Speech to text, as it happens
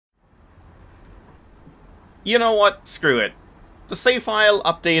You know what? Screw it. The save file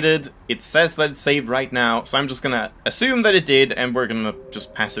updated, it says that it's saved right now, so I'm just gonna assume that it did, and we're gonna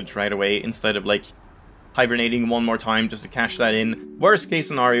just passage right away, instead of, like, hibernating one more time just to cash that in. Worst case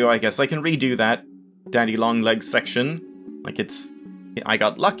scenario, I guess I can redo that Daddy Longlegs section. Like, I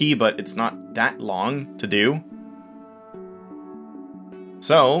got lucky, but it's not that long to do.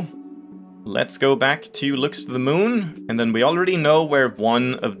 So, let's go back to Looks to the Moon, and then we already know where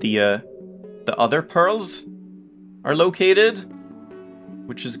one of the other pearls are located,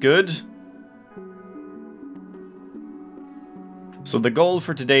 which is good. So the goal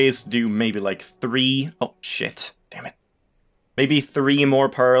for today is to do maybe like 3... Oh, shit. Damn it. Maybe 3 more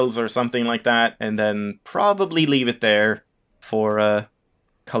pearls or something like that, and then probably leave it there for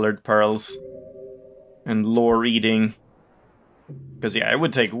colored pearls and lore reading. Because, yeah, it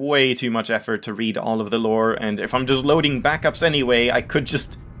would take way too much effort to read all of the lore, and if I'm just loading backups anyway, I could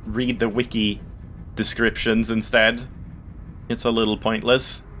just read the wiki descriptions instead. It's a little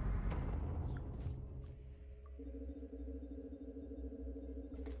pointless.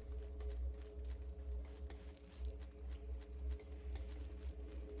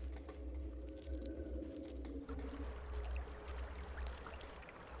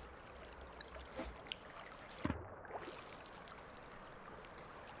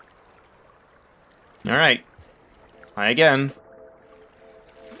 Alright. Hi again.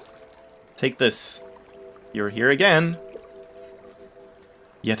 Take this. You're here again.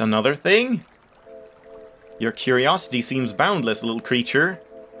 Yet another thing? Your curiosity seems boundless, little creature.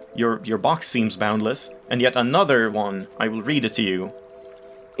 Your box seems boundless. And yet another one. I will read it to you.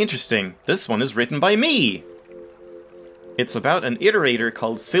 Interesting. This one is written by me! It's about an iterator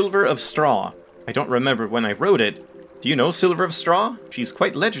called Silver of Straw. I don't remember when I wrote it. Do you know Silver of Straw? She's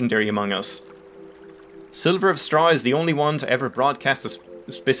quite legendary among us. Silver of Straw is the only one to ever broadcast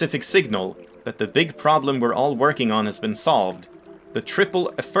a specific signal that the big problem we're all working on has been solved. The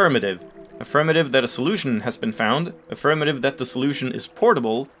triple affirmative. Affirmative that a solution has been found, affirmative that the solution is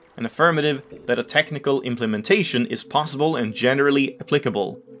portable, and affirmative that a technical implementation is possible and generally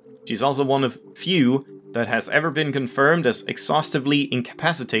applicable. She's also one of few that has ever been confirmed as exhaustively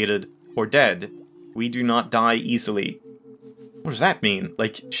incapacitated or dead. We do not die easily. What does that mean?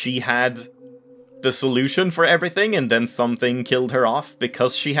 Like, she had the solution for everything, and then something killed her off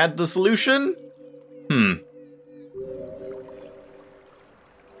because she had the solution?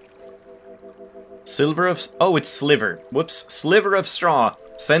 Silver of... Oh, it's Sliver. Whoops. Sliver of Straw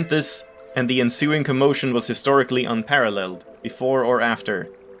sent this, and the ensuing commotion was historically unparalleled, before or after.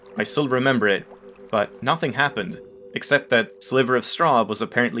 I still remember it, but nothing happened, except that Sliver of Straw was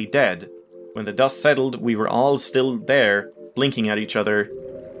apparently dead. When the dust settled, we were all still there, blinking at each other.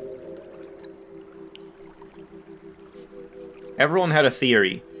 Everyone had a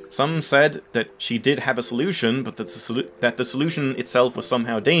theory. Some said that she did have a solution, but that the solution itself was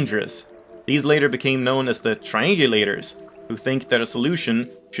somehow dangerous. These later became known as the triangulators, who think that a solution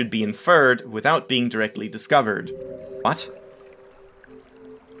should be inferred without being directly discovered. What?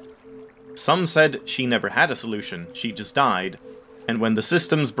 Some said she never had a solution, she just died, and when the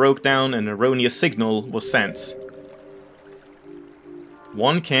systems broke down, an erroneous signal was sent.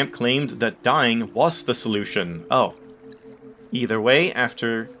 One camp claimed that dying was the solution. Oh. Either way,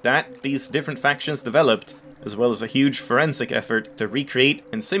 after that, these different factions developed, as well as a huge forensic effort to recreate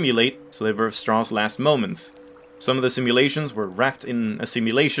and simulate Sliver of Straw's last moments. Some of the simulations were wrapped in a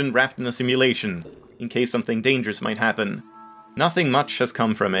simulation, in case something dangerous might happen. Nothing much has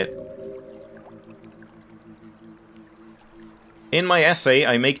come from it. In my essay,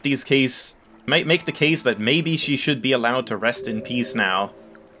 I make the case that maybe she should be allowed to rest in peace now.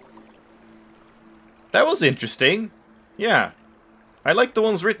 That was interesting. Yeah. I like the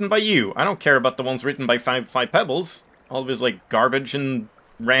ones written by you. I don't care about the ones written by Five Pebbles. All of his, like, garbage and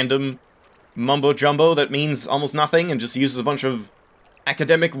random mumbo-jumbo that means almost nothing and just uses a bunch of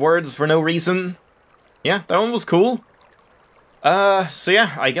academic words for no reason. Yeah, that one was cool. So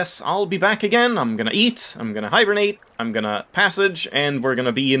yeah, I guess I'll be back again. I'm gonna eat, I'm gonna hibernate, I'm gonna passage, and we're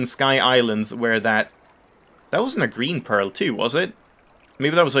gonna be in Sky Islands where that wasn't a green pearl too, was it?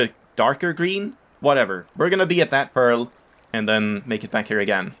 Maybe that was a darker green? Whatever. We're gonna be at that pearl, and then make it back here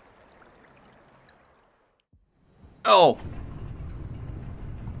again. Oh!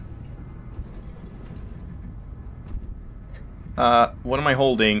 What am I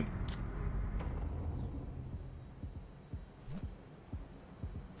holding?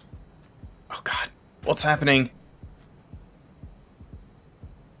 Oh god, what's happening?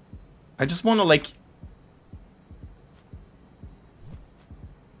 I just want to, like...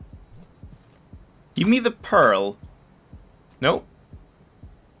 Give me the pearl. Nope.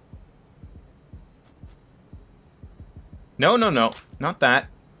 No, no, no. Not that.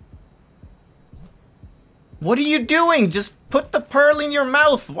 What are you doing? Just put the pearl in your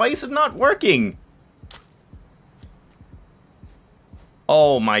mouth. Why is it not working?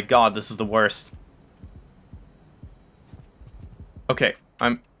 Oh my god, this is the worst. Okay,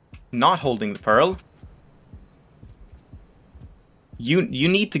 I'm not holding the pearl. You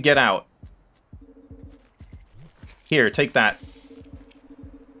need to get out. Here, take that.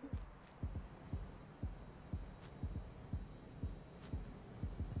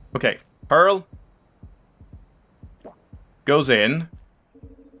 Okay, pearl goes in.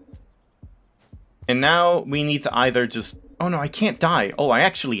 And now we need to either just... Oh no, I can't die. Oh, I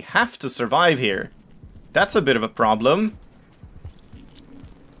actually have to survive here. That's a bit of a problem.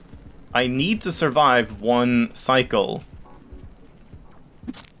 I need to survive one cycle.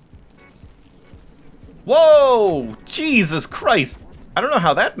 Whoa! Jesus Christ! I don't know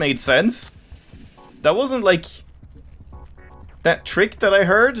how that made sense. That wasn't like... that trick that I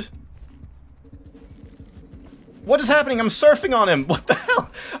heard? What is happening? I'm surfing on him! What the hell?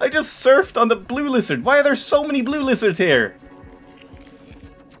 I just surfed on the blue lizard! Why are there so many blue lizards here?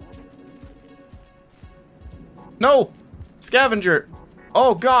 No! Scavenger!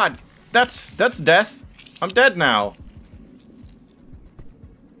 Oh god! That's death. I'm dead now.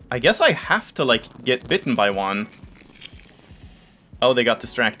 I guess I have to, like, get bitten by one. Oh, they got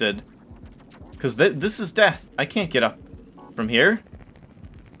distracted. Because this is death. I can't get up from here.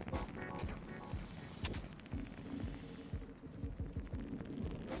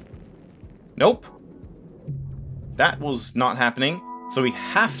 Nope. That was not happening. So we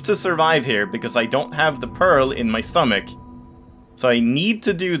have to survive here because I don't have the pearl in my stomach. So I need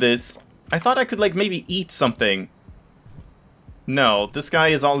to do this. I thought I could, like, maybe eat something. No, this guy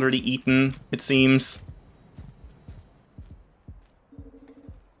is already eaten, it seems.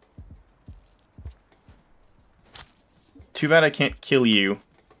 Too bad I can't kill you.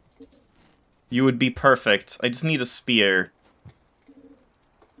 You would be perfect. I just need a spear.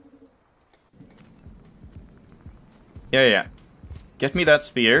 Yeah. Get me that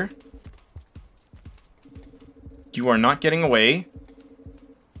spear. You are not getting away.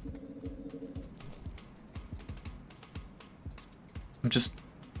 I'm just...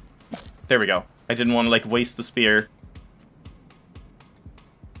 There we go. I didn't want to, like, waste the spear.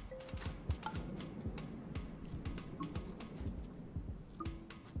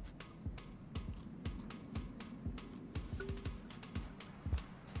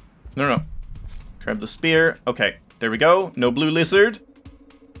 No. Grab the spear. Okay, there we go. No blue lizard.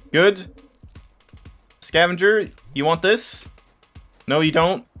 Good. Scavenger, you want this? No, you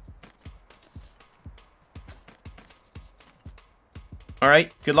don't?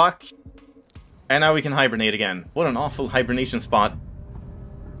 Alright, good luck. And now we can hibernate again. What an awful hibernation spot.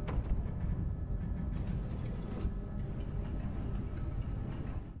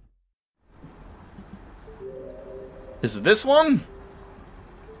 Is it this one?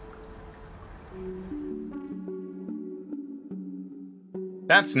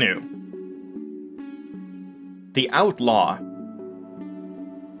 That's new. The Outlaw.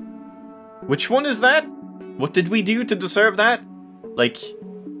 Which one is that? What did we do to deserve that? Like,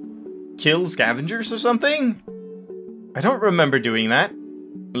 kill scavengers or something? I don't remember doing that.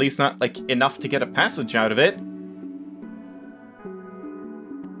 At least not, like, enough to get a passage out of it.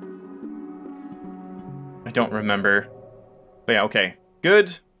 I don't remember. But yeah, okay.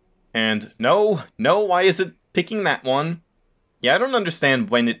 Good. And no, why is it picking that one? Yeah, I don't understand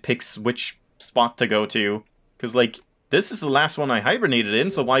when it picks which spot to go to. Because, like, this is the last one I hibernated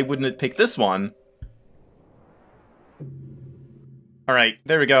in, so why wouldn't it pick this one? Alright,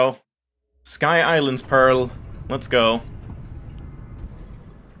 there we go. Sky Island's Pearl. Let's go.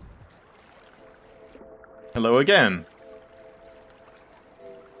 Hello again.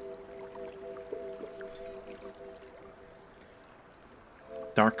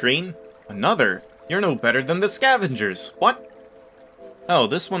 Dark green? Another? You're no better than the scavengers. What? Oh,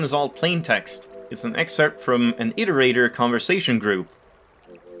 this one is all plain text. It's an excerpt from an Iterator conversation group.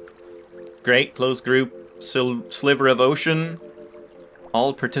 Great, closed group. Sliver of ocean.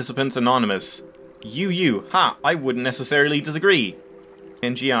 All participants anonymous. You. Ha, I wouldn't necessarily disagree.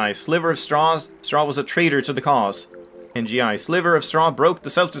 NGI, sliver of straw. Straw was a traitor to the cause. NGI, sliver of straw broke the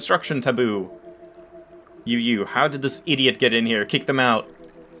self-destruction taboo. You, how did this idiot get in here? Kick them out.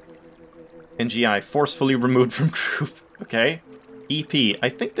 NGI, forcefully removed from group. Okay. EP, I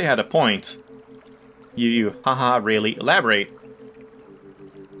think they had a point. You, haha, really? Elaborate.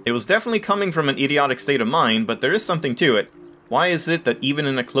 It was definitely coming from an idiotic state of mind, but there is something to it. Why is it that even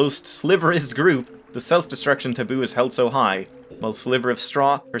in a closed sliverist group, the self-destruction taboo is held so high, while Sliver of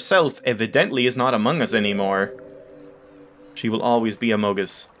Straw herself evidently is not among us anymore? She will always be a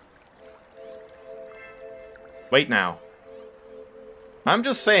Mogus. Wait now. I'm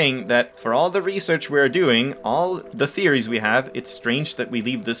just saying that for all the research we're doing, all the theories we have, it's strange that we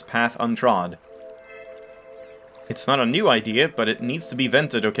leave this path untrod. It's not a new idea, but it needs to be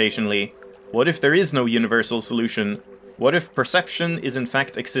vented occasionally. What if there is no universal solution? What if perception is in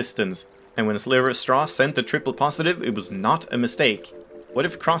fact existence, and when Sliver of Straw sent the triple positive, it was not a mistake? What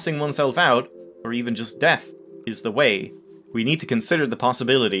if crossing oneself out, or even just death, is the way? We need to consider the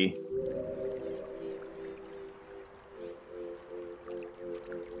possibility.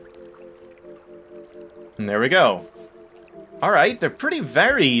 And there we go. Alright, they're pretty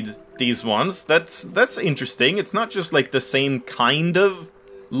varied, these ones. That's interesting. It's not just like the same kind of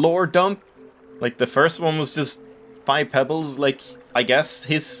lore dump. Like the first one was just 5 pebbles, like, I guess,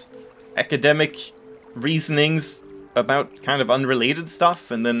 his academic reasonings about kind of unrelated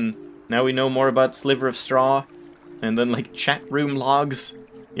stuff, and then now we know more about Sliver of Straw, and then like chat room logs.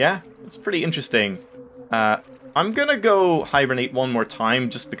 Yeah, it's pretty interesting. I'm gonna go hibernate one more time,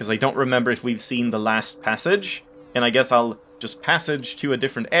 just because I don't remember if we've seen the last passage, and I guess I'll just passage to a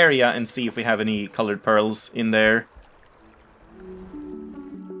different area and see if we have any colored pearls in there.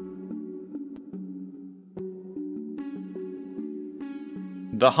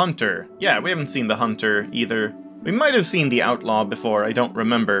 The Hunter. Yeah, we haven't seen the Hunter either. We might have seen the Outlaw before, I don't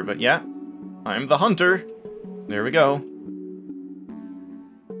remember, but yeah. I'm the Hunter. There we go.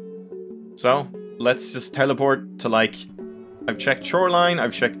 So, let's just teleport to, like... I've checked Shoreline,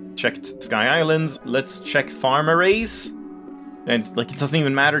 I've checked Sky Islands, let's check farm arrays. And, like, it doesn't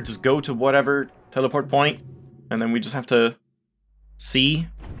even matter, just go to whatever teleport point. And then we just have to... see.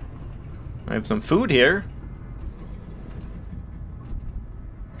 I have some food here.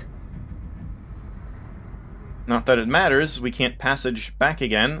 Not that it matters, we can't passage back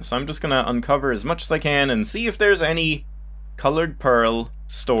again, so I'm just gonna uncover as much as I can and see if there's any colored pearl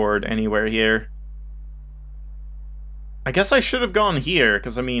stored anywhere here. I guess I should have gone here,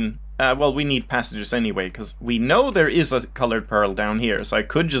 because I mean, well, we need passages anyway, because we know there is a colored pearl down here, so I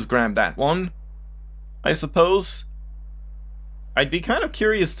could just grab that one, I suppose. I'd be kind of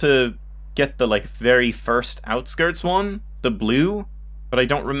curious to get the, like, very first outskirts one, the blue, but I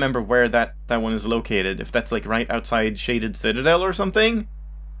don't remember where that one is located. If that's, like, right outside Shaded Citadel or something?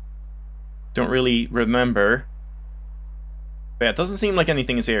 Don't really remember. But yeah, it doesn't seem like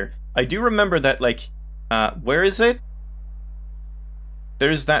anything is here. I do remember that, like, where is it?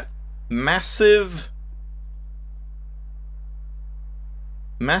 There's that massive,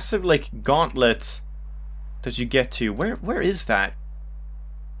 like, gauntlet that you get to. Where is that?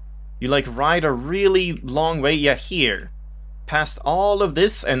 You, like, ride a really long way. Yeah, here. Past all of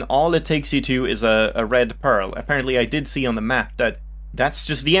this, and all it takes you to is a red pearl. Apparently I did see on the map that that's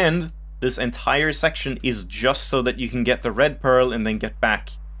just the end. This entire section is just so that you can get the red pearl and then get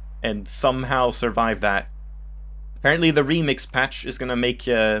back and somehow survive that. Apparently the remix patch is gonna make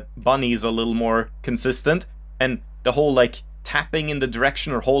bunnies a little more consistent, and the whole, like, tapping in the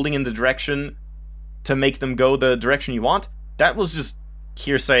direction or holding in the direction to make them go the direction you want, that was just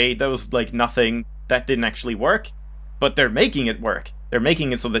hearsay. That was, like, nothing. That didn't actually work. But they're making it work. They're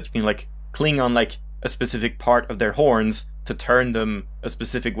making it so that you can, like, cling on, like, a specific part of their horns to turn them a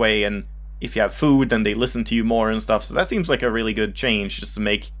specific way, and if you have food, then they listen to you more and stuff. So that seems like a really good change, just to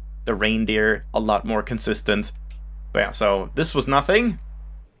make the reindeer a lot more consistent. But yeah, so this was nothing.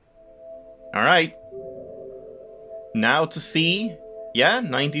 Alright. Now to see... yeah,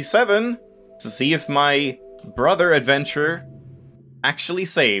 97. To see if my brother adventure actually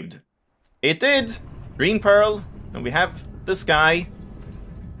saved. It did! Green pearl. And we have this guy.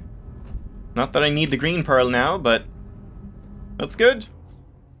 Not that I need the green pearl now, but that's good.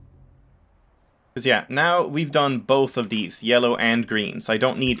 Because yeah, now we've done both of these, yellow and green, so I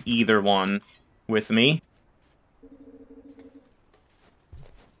don't need either one with me.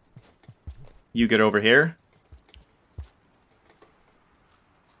 You get over here.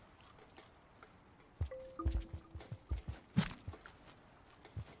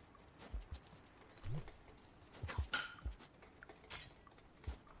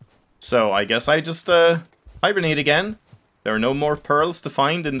 So I guess I just hibernate again. There are no more pearls to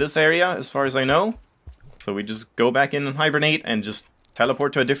find in this area, as far as I know. So we just go back in and hibernate and just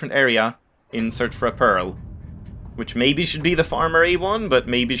teleport to a different area in search for a pearl. Which maybe should be the farm array one, but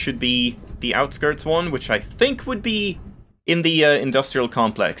maybe should be the outskirts one, which I think would be in the industrial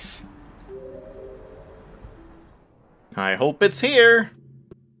complex. I hope it's here.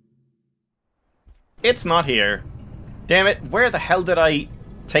 It's not here. Damn it, where the hell did I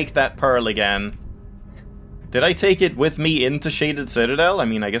take that pearl again? Did I take it with me into Shaded Citadel? I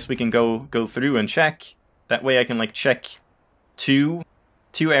mean, I guess we can go through and check. That way I can, like, check two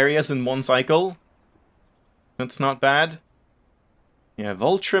areas in one cycle. That's not bad. Yeah,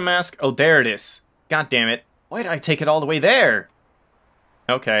 Vulture Mask. Oh, there it is. God damn it. Why did I take it all the way there?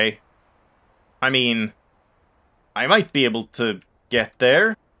 Okay. I mean, I might be able to get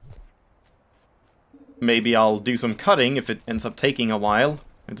there. Maybe I'll do some cutting if it ends up taking a while.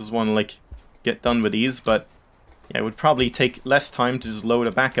 I just want to, like, get done with these, but yeah, it would probably take less time to just load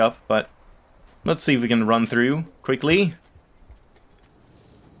a backup, but let's see if we can run through quickly.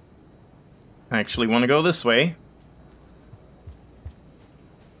 I actually want to go this way.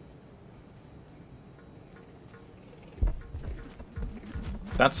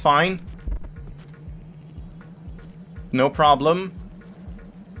 That's fine. No problem.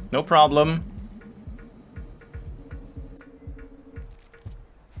 No problem.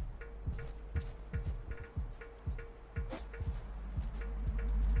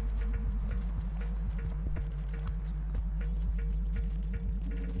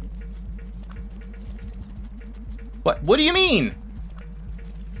 What do you mean?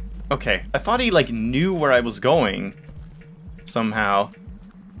 Okay, I thought he, like, knew where I was going. Somehow.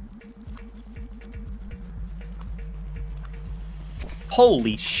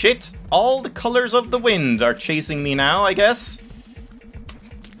 Holy shit! All the colors of the wind are chasing me now, I guess.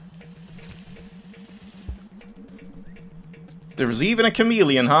 There was even a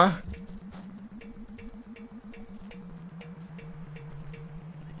chameleon, huh?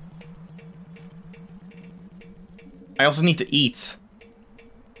 I also need to eat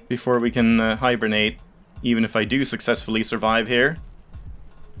before we can hibernate, even if I do successfully survive here.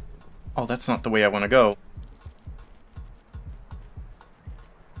 Oh, that's not the way I want to go.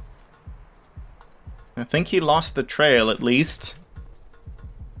 I think he lost the trail, at least.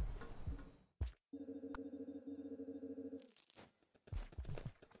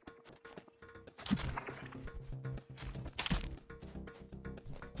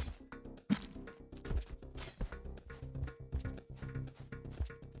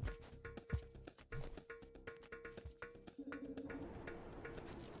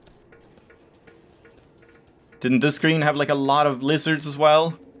 Didn't this screen have, like, a lot of lizards as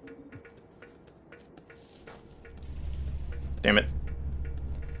well? Damn it.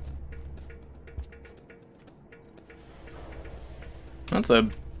 That's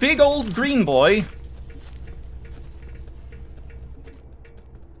a big old green boy.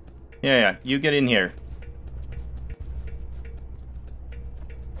 Yeah, you get in here.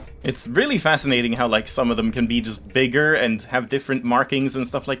 It's really fascinating how, like, some of them can be just bigger and have different markings and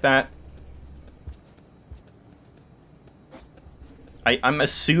stuff like that. I'm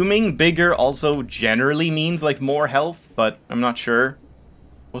assuming bigger also generally means, like, more health, but I'm not sure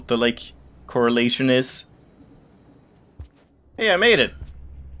what the, like, correlation is. Hey, I made it!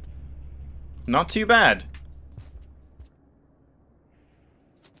 Not too bad.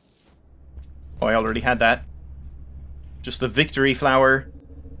 Oh, I already had that. Just a victory flower.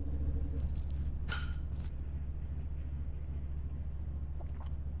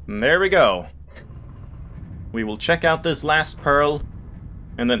 And there we go. We will check out this last pearl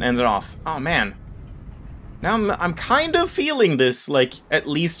and then end it off. Oh man. Now I'm kind of feeling this, like, at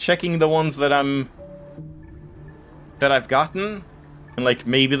least checking the ones that I've gotten. And, like,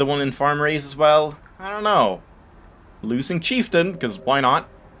 maybe the one in Farm Raise as well. I don't know. Losing Chieftain, because why not?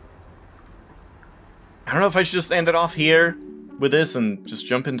 I don't know if I should just end it off here with this and just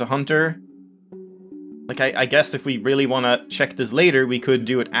jump into Hunter. Like, I guess if we really want to check this later, we could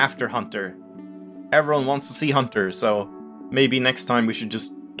do it after Hunter. Everyone wants to see Hunter, so maybe next time we should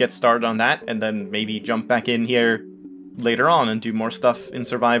just get started on that and then maybe jump back in here later on and do more stuff in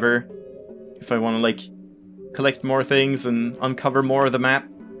Survivor. If I want to, like, collect more things and uncover more of the map.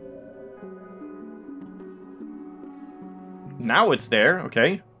 Now it's there,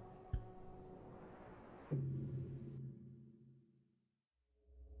 okay.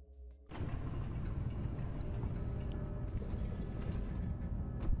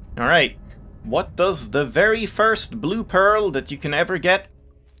 Alright. What does the very first blue pearl that you can ever get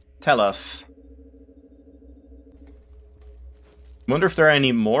tell us? Wonder if there are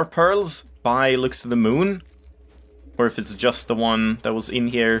any more pearls by Looks to the Moon? Or if it's just the one that was in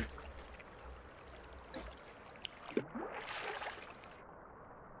here.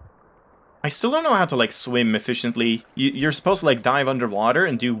 I still don't know how to, like, swim efficiently. You're supposed to, like, dive underwater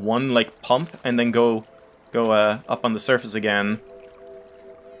and do one, like, pump and then go up on the surface again.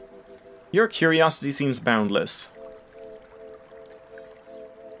 Your curiosity seems boundless.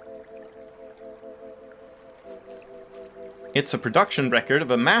 It's a production record of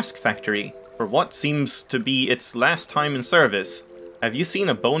a mask factory for what seems to be its last time in service. Have you seen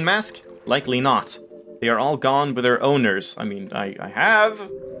a bone mask? Likely not. They are all gone with their owners. I mean, I have.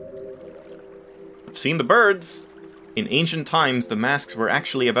 I've seen the birds. In ancient times, the masks were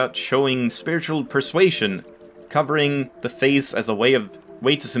actually about showing spiritual persuasion, covering the face as a way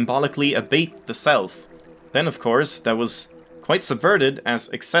to symbolically abate the self. Then, of course, that was quite subverted as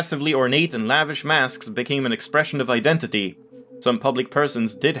excessively ornate and lavish masks became an expression of identity. Some public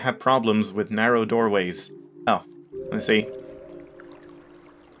persons did have problems with narrow doorways. Oh, let's see.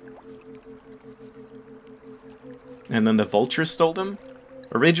 And then the vultures stole them?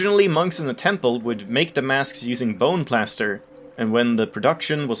 Originally, monks in a temple would make the masks using bone plaster, and when the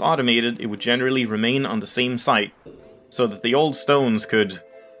production was automated, it would generally remain on the same site, so that the old stones could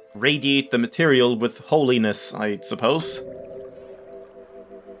radiate the material with holiness, I suppose.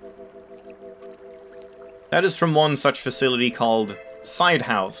 That is from one such facility called Side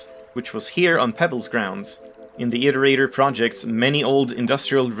House, which was here on Pebbles grounds. In the Iterator projects, many old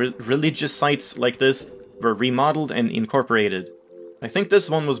industrial religious sites like this were remodeled and incorporated. I think this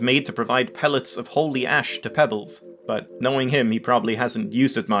one was made to provide pellets of holy ash to Pebbles, but knowing him, he probably hasn't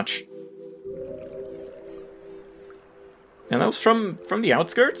used it much. And that was from the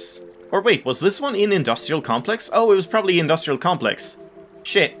outskirts? Or wait, was this one in Industrial Complex? Oh, it was probably Industrial Complex.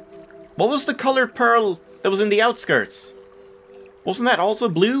 Shit. What was the colored pearl that was in the outskirts? Wasn't that also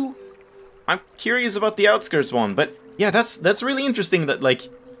blue? I'm curious about the outskirts one, but yeah, that's really interesting that, like,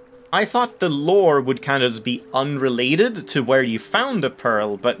 I thought the lore would kind of be unrelated to where you found a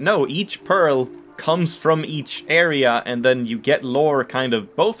pearl, but no, each pearl comes from each area, and then you get lore kind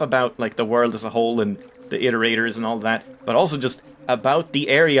of both about, like, the world as a whole and the iterators and all that, but also just about the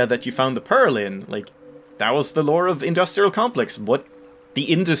area that you found the pearl in. Like, that was the lore of Industrial Complex, what the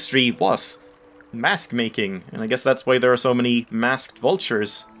industry was. Mask making, and I guess that's why there are so many masked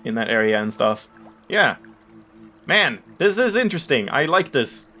vultures in that area and stuff. Yeah. Man, this is interesting. I like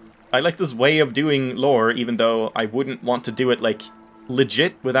this. I like this way of doing lore, even though I wouldn't want to do it, like,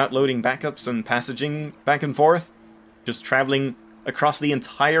 legit without loading backups and passaging back and forth. Just traveling across the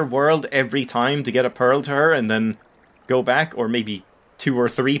entire world every time to get a pearl to her and then go back, or maybe 2 or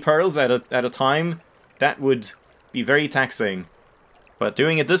 3 pearls at a time. That would be very taxing. But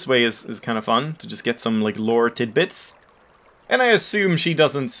doing it this way is kind of fun, to just get some, like, lore tidbits. And I assume she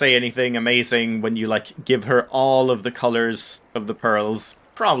doesn't say anything amazing when you, like, give her all of the colors of the pearls.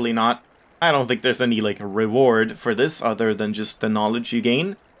 Probably not. I don't think there's any, like, reward for this other than just the knowledge you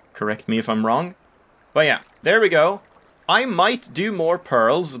gain. Correct me if I'm wrong. But yeah, there we go. I might do more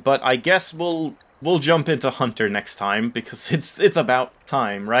pearls, but I guess we'll jump into Hunter next time, because it's about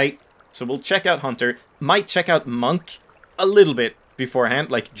time, right? So we'll check out Hunter. Might check out Monk a little bit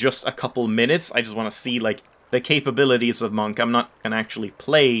beforehand, like just a couple minutes. I just want to see, like, the capabilities of Monk. I'm not gonna actually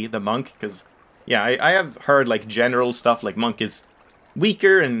play the Monk, because, yeah, I have heard, like, general stuff, like Monk is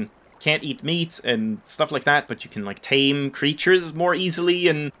weaker and can't eat meat and stuff like that, but you can, like, tame creatures more easily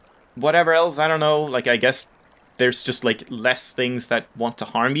and whatever else. I don't know, like, I guess there's just, like, less things that want to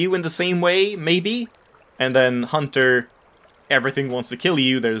harm you in the same way, maybe? And then Hunter, everything wants to kill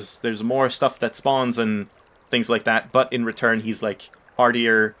you. There's more stuff that spawns and things like that, but in return he's, like,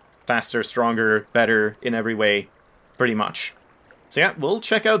 hardier, faster, stronger, better in every way, pretty much. So yeah, we'll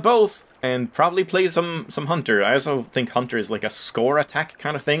check out both. And probably play some Hunter. I also think Hunter is like a score attack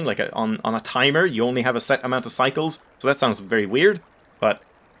kind of thing, like on a timer. You only have a set amount of cycles, so that sounds very weird, but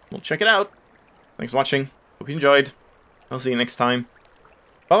we'll check it out. Thanks for watching. Hope you enjoyed. I'll see you next time.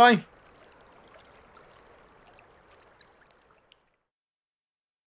 Bye-bye!